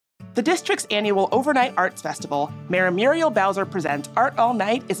The district's annual overnight arts festival, Mayor Muriel Bowser Presents Art All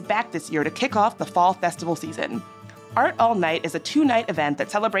Night, is back this year to kick off the fall festival season. Art All Night is a 2-night event that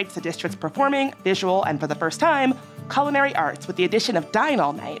celebrates the district's performing, visual, and for the first time, culinary arts with the addition of Dine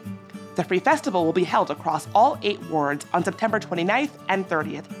All Night. The free festival will be held across all 8 wards on September 29th and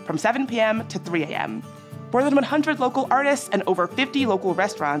 30th from 7 p.m. to 3 a.m. More than 100 local artists and over 50 local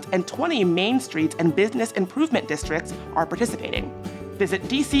restaurants and 20 main streets and business improvement districts are participating. Visit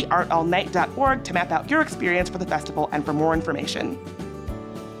dcartallnight.org to map out your experience for the festival and for more information.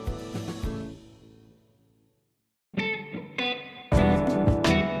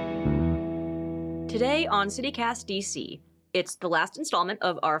 Today on CityCast DC, it's the last installment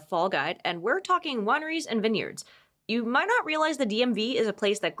of our fall guide, and we're talking wineries and vineyards. You might not realize the DMV is a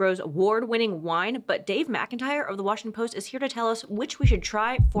place that grows award-winning wine, but Dave McIntyre of the Washington Post is here to tell us which we should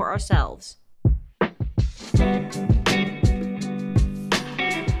try for ourselves.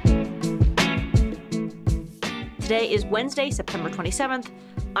 Today is Wednesday, September 27th.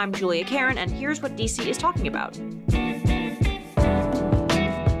 I'm Julia Karen, and here's what DC is talking about.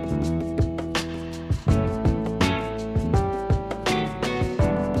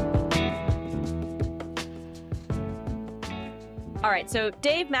 All right, so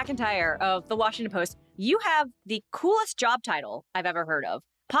Dave McIntyre of the Washington Post, you have the coolest job title I've ever heard of,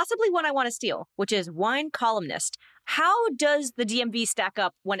 possibly one I want to steal, which is wine columnist. How does the DMV stack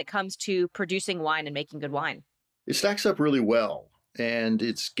up when it comes to producing wine and making good wine? It stacks up really well, and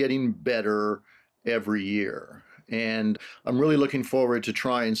it's getting better every year. And I'm really looking forward to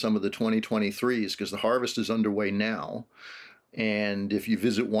trying some of the 2023s because the harvest is underway now. And if you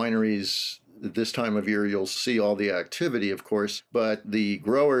visit wineries at this time of year, you'll see all the activity, of course, but the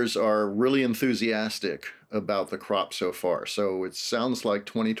growers are really enthusiastic about the crop so far. So it sounds like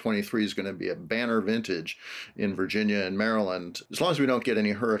 2023 is going to be a banner vintage in Virginia and Maryland, as long as we don't get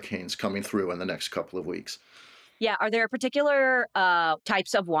any hurricanes coming through in the next couple of weeks. Yeah, are there particular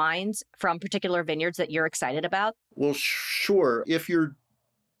types of wines from particular vineyards that you're excited about? Well, sure. If you're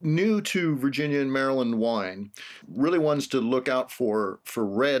new to Virginia and Maryland wine, really ones to look out for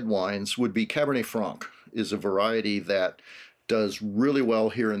red wines would be Cabernet Franc, is a variety that does really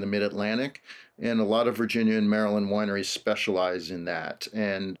well here in the Mid-Atlantic. And a lot of Virginia and Maryland wineries specialize in that.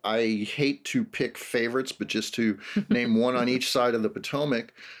 And I hate to pick favorites, but just to name one on each side of the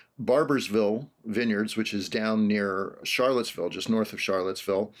Potomac, Barbersville Vineyards, which is down near Charlottesville, just north of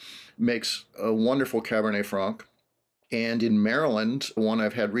Charlottesville, makes a wonderful Cabernet Franc. And in Maryland, one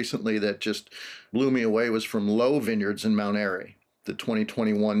I've had recently that just blew me away was from Lowe Vineyards in Mount Airy. The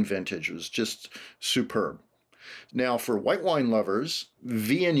 2021 vintage was just superb. Now, for white wine lovers,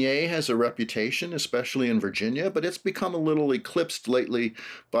 Viognier has a reputation, especially in Virginia, but it's become a little eclipsed lately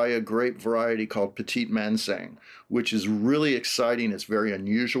by a grape variety called Petit Manseng, which is really exciting. It's very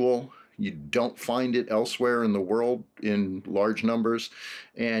unusual. You don't find it elsewhere in the world in large numbers,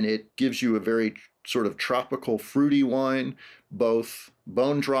 and it gives you a very sort of tropical, fruity wine, both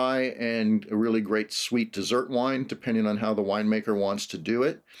bone dry and a really great sweet dessert wine, depending on how the winemaker wants to do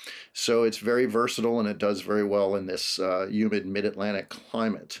it. So it's very versatile, and it does very well in this humid mid-Atlantic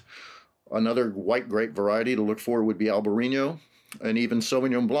climate. Another white grape variety to look for would be Albarino, and even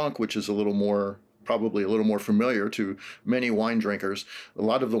Sauvignon Blanc, which is probably a little more familiar to many wine drinkers. A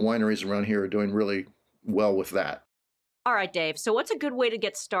lot of the wineries around here are doing really well with that. All right, Dave. So what's a good way to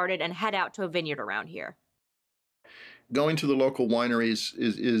get started and head out to a vineyard around here? Going to the local wineries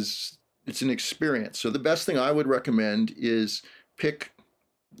it's an experience. So the best thing I would recommend is pick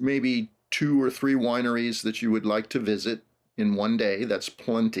maybe 2 or 3 wineries that you would like to visit in one day. That's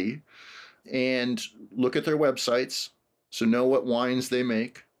plenty. And look at their websites. So know what wines they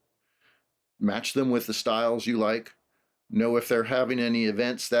make. Match them with the styles you like. Know if they're having any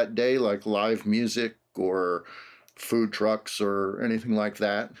events that day, like live music or food trucks or anything like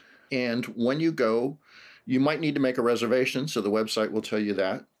that. And when you go, you might need to make a reservation, so the website will tell you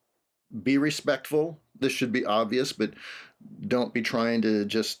that. Be respectful. This should be obvious, but don't be trying to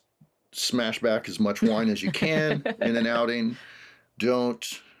just smash back as much wine as you can in an outing.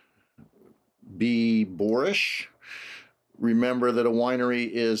 Don't be boorish. Remember that a winery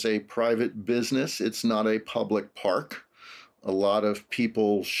is a private business. It's not a public park. A lot of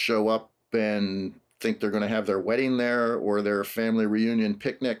people show up and think they're going to have their wedding there or their family reunion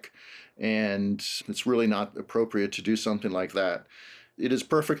picnic, and it's really not appropriate to do something like that. It is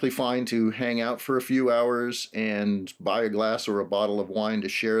perfectly fine to hang out for a few hours and buy a glass or a bottle of wine to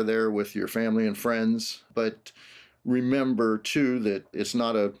share there with your family and friends, but remember too that it's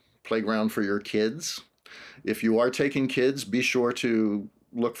not a playground for your kids. If you are taking kids, be sure to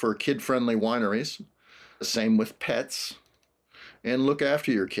look for kid-friendly wineries. Same with pets. and look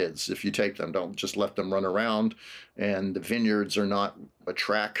after your kids if you take them. Don't just let them run around. And the vineyards are not a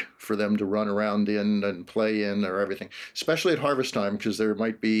track for them to run around in and play in or everything, especially at harvest time, because there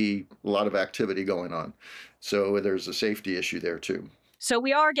might be a lot of activity going on. So there's a safety issue there too. So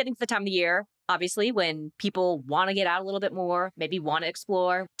we are getting to the time of the year, obviously, when people want to get out a little bit more, maybe want to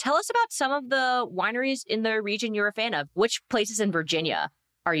explore. Tell us about some of the wineries in the region you're a fan of. Which places in Virginia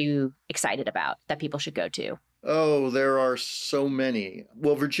are you excited about that people should go to? Oh, there are so many.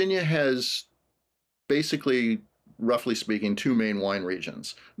 Well, Virginia has basically, roughly speaking, two main wine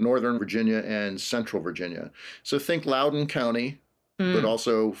regions, Northern Virginia and Central Virginia. So think Loudoun County, but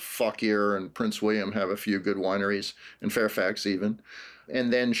also Fauquier and Prince William have a few good wineries, and Fairfax even.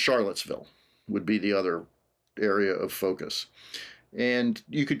 And then Charlottesville would be the other area of focus. And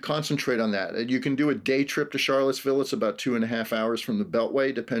you could concentrate on that. You can do a day trip to Charlottesville. It's about 2.5 hours from the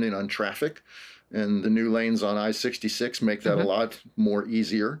Beltway, depending on traffic. And the new lanes on I-66 make that a lot more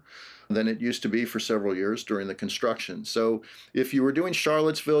easier than it used to be for several years during the construction. So if you were doing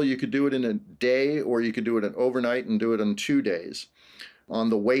Charlottesville, you could do it in a day, or you could do it an overnight and do it in 2 days. On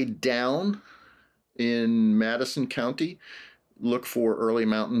the way down in Madison County, look for Early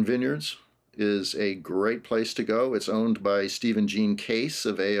Mountain Vineyards. Is a great place to go. It's owned by Stephen Jean Case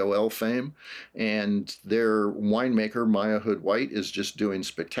of AOL fame, and their winemaker, Maya Hood White, is just doing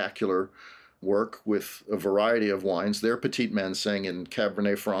spectacular work with a variety of wines. Their Petit Manseng and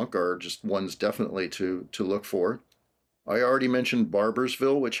Cabernet Franc are just ones definitely to look for. I already mentioned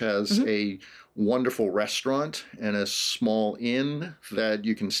Barbersville, which has a wonderful restaurant and a small inn that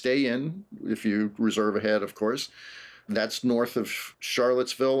you can stay in if you reserve ahead, of course. That's north of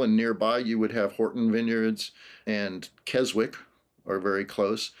Charlottesville, and nearby you would have Horton Vineyards and Keswick are very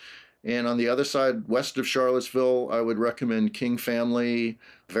close. And on the other side, west of Charlottesville, I would recommend King Family,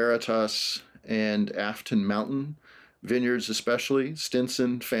 Veritas, and Afton Mountain Vineyards especially.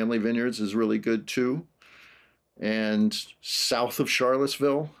 Stinson Family Vineyards is really good too. And south of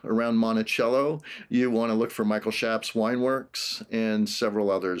Charlottesville, around Monticello, you want to look for Michael Schaap's Wineworks and several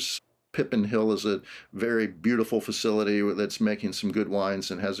others. Pippin Hill is a very beautiful facility that's making some good wines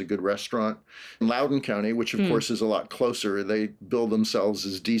and has a good restaurant. In Loudoun County, which of course is a lot closer, they bill themselves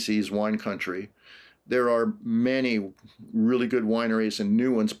as DC's wine country. There are many really good wineries and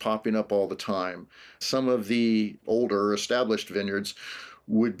new ones popping up all the time. Some of the older established vineyards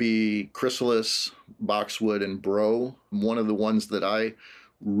would be Chrysalis, Boxwood, and Bro. One of the ones that I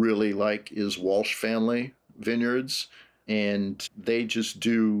really like is Walsh Family Vineyards. And they just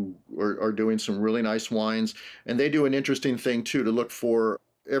are doing some really nice wines. And they do an interesting thing, too, to look for.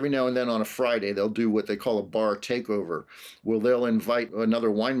 Every now and then on a Friday, they'll do what they call a bar takeover, where they'll invite another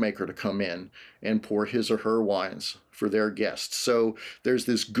winemaker to come in and pour his or her wines for their guests. So there's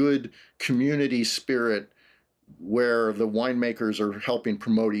this good community spirit where the winemakers are helping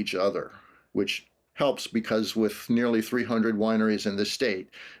promote each other, which helps because with nearly 300 wineries in the state,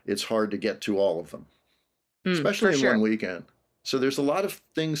 it's hard to get to all of them. Especially in one weekend. So there's a lot of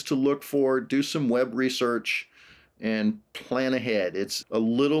things to look for. Do some web research and plan ahead. It's a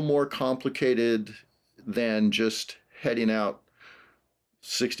little more complicated than just heading out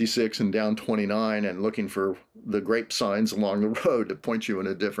 66 and down 29 and looking for the grape signs along the road to point you in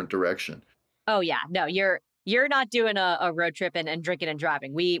a different direction. Oh yeah, no, you're not doing a road trip and drinking and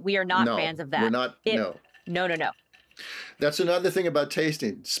driving. We are not fans of that. We're not. No. That's another thing about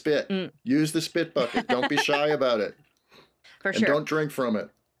tasting. Spit. Use the spit bucket. Don't be shy about it. For sure. And don't drink from it.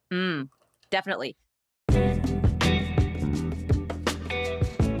 Definitely.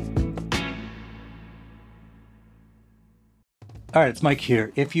 All right, it's Mike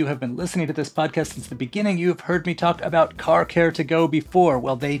here. If you have been listening to this podcast since the beginning, you have heard me talk about Car Care To Go before.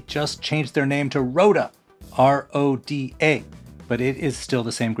 Well, they just changed their name to Roda, R-O-D-A, but it is still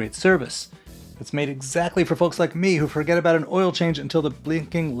the same great service. It's made exactly for folks like me who forget about an oil change until the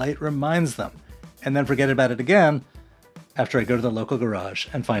blinking light reminds them, and then forget about it again after I go to the local garage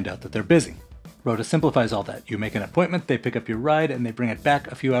and find out that they're busy. Roda simplifies all that. You make an appointment, they pick up your ride, and they bring it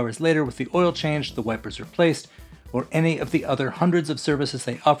back a few hours later with the oil change, the wipers replaced, or any of the other hundreds of services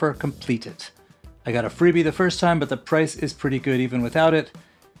they offer completed. I got a freebie the first time, but the price is pretty good even without it.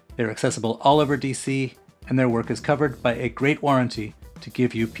 They're accessible all over DC, and their work is covered by a great warranty to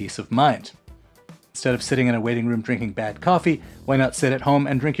give you peace of mind. Instead of sitting in a waiting room drinking bad coffee, why not sit at home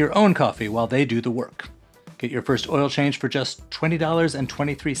and drink your own coffee while they do the work? Get your first oil change for just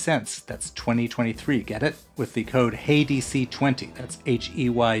 $20.23. That's 2023, get it? With the code HEYDC20. That's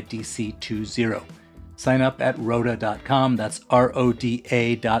HEYDC20. Sign up at Roda.com. That's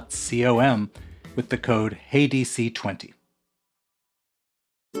RODA.com with the code HEYDC20.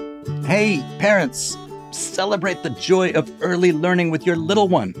 Hey, parents! Celebrate the joy of early learning with your little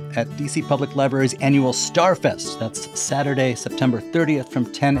one at DC Public Library's annual Starfest. That's Saturday, September 30th from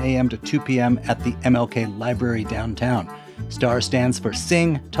 10 a.m. to 2 p.m. at the MLK Library downtown. STAR stands for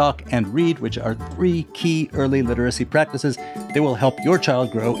Sing, Talk, and Read, which are 3 key early literacy practices that will help your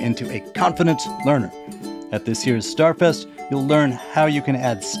child grow into a confident learner. At this year's Starfest, you'll learn how you can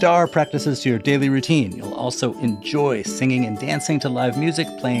add STAR practices to your daily routine. You'll also enjoy singing and dancing to live music,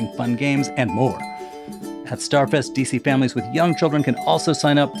 playing fun games, and more. At Starfest, DC families with young children can also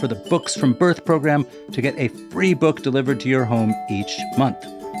sign up for the Books from Birth program to get a free book delivered to your home each month.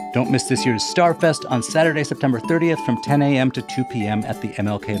 Don't miss this year's Starfest on Saturday, September 30th from 10 a.m. to 2 p.m. at the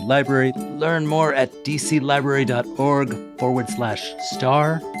MLK Library. Learn more at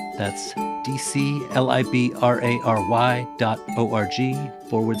dclibrary.org/star. That's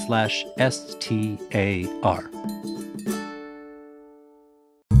dclibrary.org/STAR.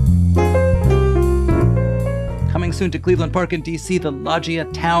 Coming soon to Cleveland Park in DC, the Loggia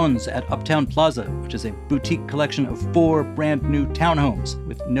Towns at Uptown Plaza, which is a boutique collection of 4 brand new townhomes,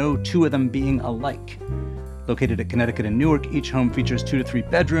 with no 2 of them being alike. Located at Connecticut and Newark, each home features 2 to 3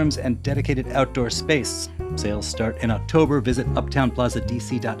 bedrooms and dedicated outdoor space. Sales start in October. Visit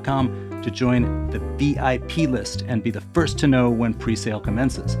uptownplazadc.com to join the VIP list and be the first to know when pre-sale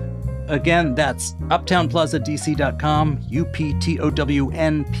commences. Again, that's uptownplazadc.com,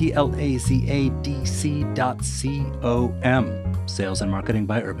 uptownplazadc.com. Sales and marketing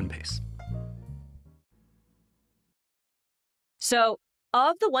by Urban Pace. So,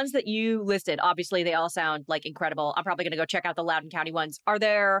 of the ones that you listed, obviously they all sound like incredible. I'm probably going to go check out the Loudoun County ones. Are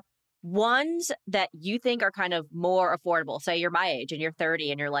there ones that you think are kind of more affordable? Say you're my age and you're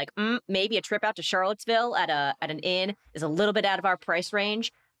 30 and you're like, maybe a trip out to Charlottesville at an inn is a little bit out of our price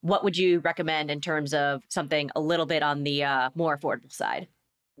range. What would you recommend in terms of something a little bit on the more affordable side?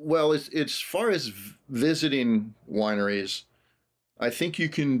 Well, as far as visiting wineries, I think you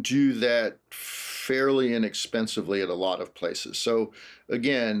can do that fairly inexpensively at a lot of places. So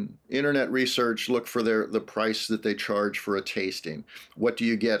again, internet research, look for the price that they charge for a tasting. What do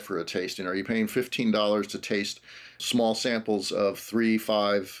you get for a tasting? Are you paying $15 to taste small samples of 3,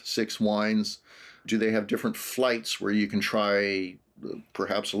 5, 6 wines? Do they have different flights where you can try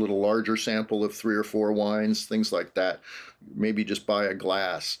perhaps a little larger sample of 3 or 4 wines, things like that? Maybe just buy a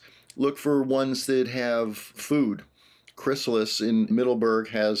glass. Look for ones that have food. Chrysalis in Middleburg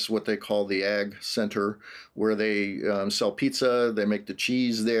has what they call the Ag Center, where they sell pizza, they make the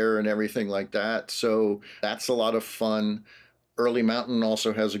cheese there and everything like that. So that's a lot of fun. Early Mountain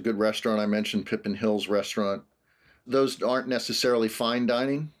also has a good restaurant. I mentioned Pippin Hill's restaurant. Those aren't necessarily fine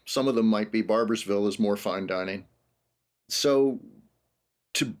dining. Some of them might be. Barbersville is more fine dining. So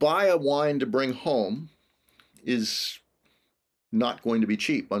to buy a wine to bring home is not going to be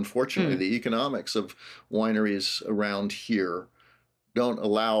cheap. Unfortunately, the economics of wineries around here don't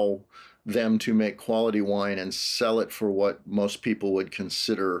allow them to make quality wine and sell it for what most people would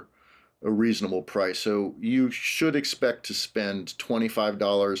consider a reasonable price. So you should expect to spend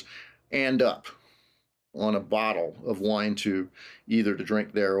 $25 and up on a bottle of wine to either to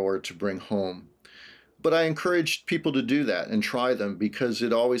drink there or to bring home. But I encourage people to do that and try them, because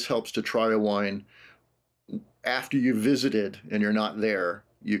it always helps to try a wine after you've visited and you're not there.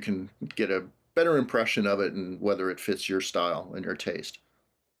 You can get a better impression of it and whether it fits your style and your taste.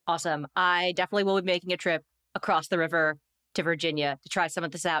 Awesome. I definitely will be making a trip across the river to Virginia to try some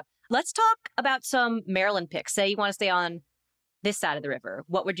of this out. Let's talk about some Maryland picks. Say you want to stay on this side of the river.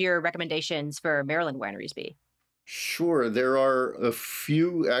 What would your recommendations for Maryland wineries be? Sure. There are a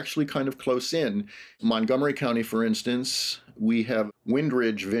few actually kind of close in. Montgomery County, for instance, we have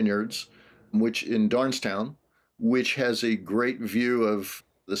Windridge Vineyards, which in Darnestown, which has a great view of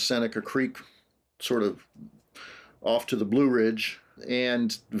the Seneca Creek, sort of off to the Blue Ridge,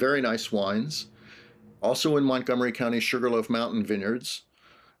 and very nice wines. Also in Montgomery County, Sugarloaf Mountain Vineyards.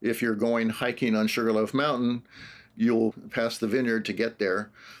 If you're going hiking on Sugarloaf Mountain, you'll pass the vineyard to get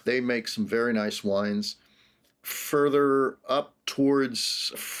there. They make some very nice wines. Further up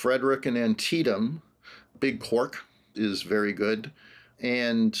towards Frederick and Antietam, Big Cork is very good.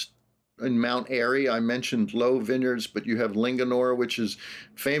 And in Mount Airy, I mentioned Low Vineyards, but you have Linganore, which is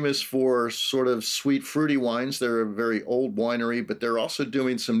famous for sort of sweet, fruity wines. They're a very old winery, but they're also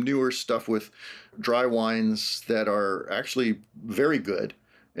doing some newer stuff with dry wines that are actually very good,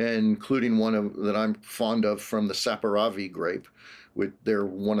 including one that I'm fond of from the Saperavi grape. They're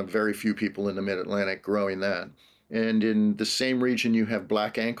one of very few people in the Mid-Atlantic growing that. And in the same region, you have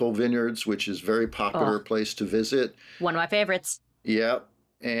Black Ankle Vineyards, which is a very popular place to visit. One of my favorites. Yep.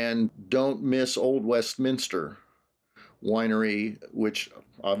 And don't miss Old Westminster, Winery, which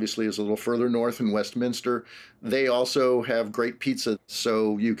obviously is a little further north in Westminster. They also have great pizza,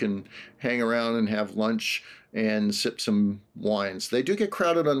 so you can hang around and have lunch and sip some wines. They do get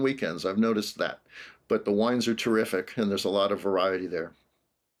crowded on weekends, I've noticed that, but the wines are terrific and there's a lot of variety there.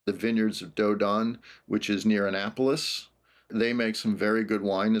 The vineyards of Dodon, which is near Annapolis, they make some very good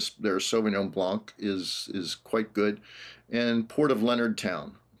wine. Their Sauvignon Blanc is quite good. And Port of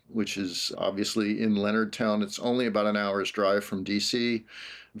Leonardtown, which is obviously in Leonardtown. It's only about an hour's drive from DC.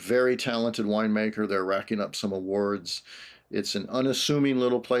 Very talented winemaker. They're racking up some awards. It's an unassuming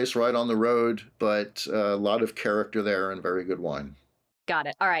little place right on the road, but a lot of character there and very good wine. Got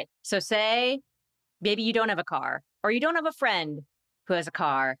it. All right. So say maybe you don't have a car or you don't have a friend who has a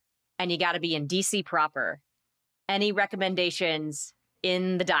car and you got to be in DC proper. Any recommendations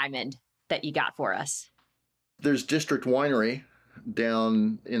in the Diamond that you got for us? There's District Winery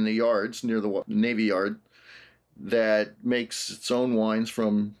down in the yards near the Navy Yard that makes its own wines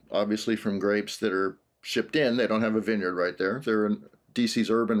obviously from grapes that are shipped in. They don't have a vineyard right there. They're in DC's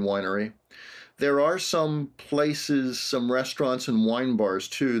urban winery. There are some places, some restaurants and wine bars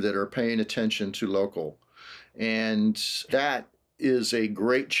too that are paying attention to local. And that is a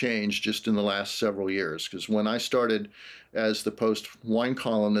great change just in the last several years, because when I started as the Post wine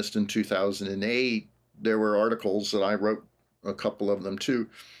columnist in 2008, there were articles that I wrote, a couple of them too,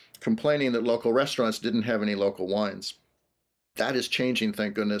 complaining that local restaurants didn't have any local wines. That is changing,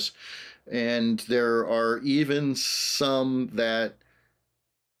 thank goodness. And there are even some that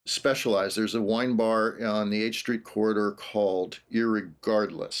specialize. There's a wine bar on the H Street corridor called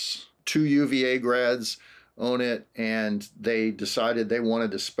Irregardless. 2 UVA grads own it, and they decided they wanted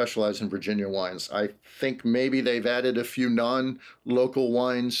to specialize in Virginia wines. I think maybe they've added a few non-local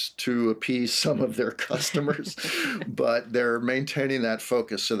wines to appease some of their customers, but they're maintaining that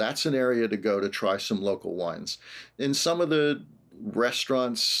focus. So that's an area to go to try some local wines. And some of the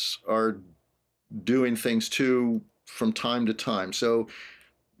restaurants are doing things too from time to time. So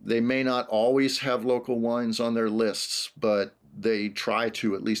they may not always have local wines on their lists, but they try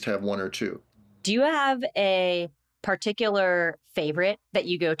to at least have 1 or 2. Do you have a particular favorite that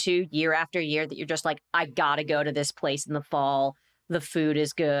you go to year after year that you're just like, I gotta go to this place in the fall. The food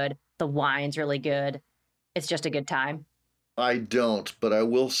is good. The wine's really good. It's just a good time? I don't, but I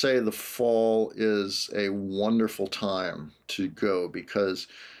will say the fall is a wonderful time to go because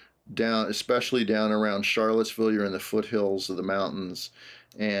especially down around Charlottesville, you're in the foothills of the mountains,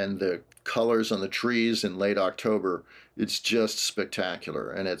 and the colors on the trees in late October, it's just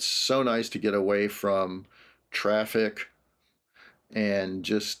spectacular. And it's so nice to get away from traffic and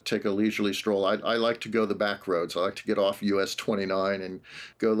just take a leisurely stroll. I like to go the back roads. I like to get off US 29 and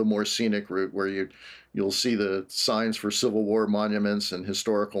go the more scenic route where you'll see the signs for Civil War monuments and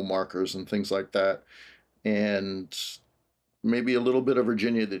historical markers and things like that. And maybe a little bit of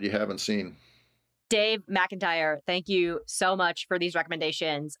Virginia that you haven't seen. Dave McIntyre, thank you so much for these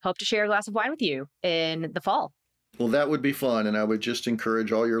recommendations. Hope to share a glass of wine with you in the fall. Well, that would be fun. And I would just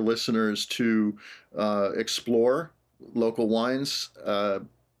encourage all your listeners to explore local wines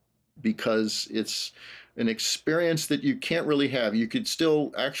because it's an experience that you can't really have. You could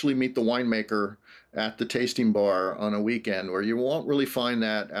still actually meet the winemaker at the tasting bar on a weekend, where you won't really find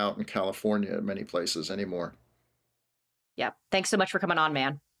that out in California at many places anymore. Yeah. Thanks so much for coming on,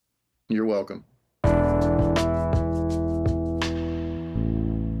 man. You're welcome.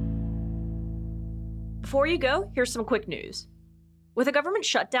 Before you go, here's some quick news. With a government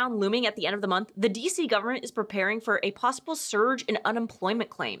shutdown looming at the end of the month, the DC government is preparing for a possible surge in unemployment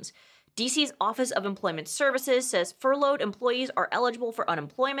claims. DC's Office of Employment Services says furloughed employees are eligible for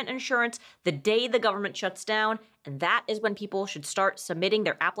unemployment insurance the day the government shuts down, and that is when people should start submitting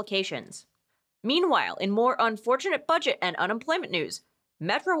their applications. Meanwhile, in more unfortunate budget and unemployment news,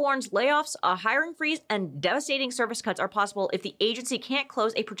 Metro warns layoffs, a hiring freeze, and devastating service cuts are possible if the agency can't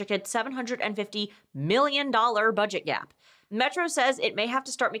close a projected $750 million budget gap. Metro says it may have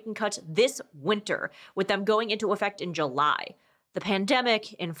to start making cuts this winter, with them going into effect in July. The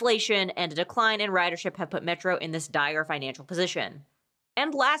pandemic, inflation, and a decline in ridership have put Metro in this dire financial position.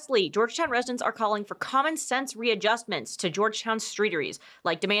 And lastly, Georgetown residents are calling for common sense readjustments to Georgetown's streeteries,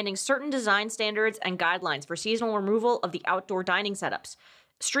 like demanding certain design standards and guidelines for seasonal removal of the outdoor dining setups.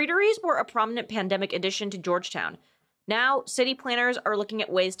 Streeteries were a prominent pandemic addition to Georgetown. Now, city planners are looking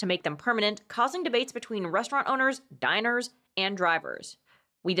at ways to make them permanent, causing debates between restaurant owners, diners, and drivers.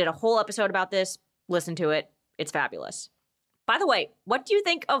 We did a whole episode about this. Listen to it. It's fabulous. By the way, what do you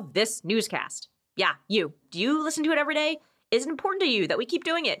think of this newscast? Yeah, you. Do you listen to it every day? Is it important to you that we keep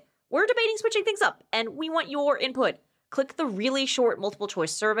doing it? We're debating switching things up, and we want your input. Click the really short multiple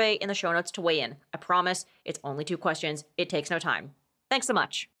choice survey in the show notes to weigh in. I promise, it's only 2 questions. It takes no time. Thanks so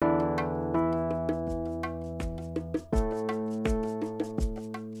much.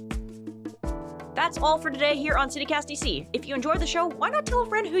 That's all for today here on CityCast DC. If you enjoyed the show, why not tell a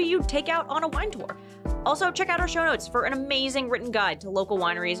friend who you'd take out on a wine tour? Also, check out our show notes for an amazing written guide to local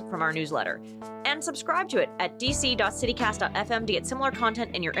wineries from our newsletter. And subscribe to it at dc.citycast.fm to get similar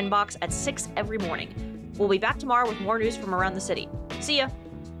content in your inbox at 6 every morning. We'll be back tomorrow with more news from around the city. See ya!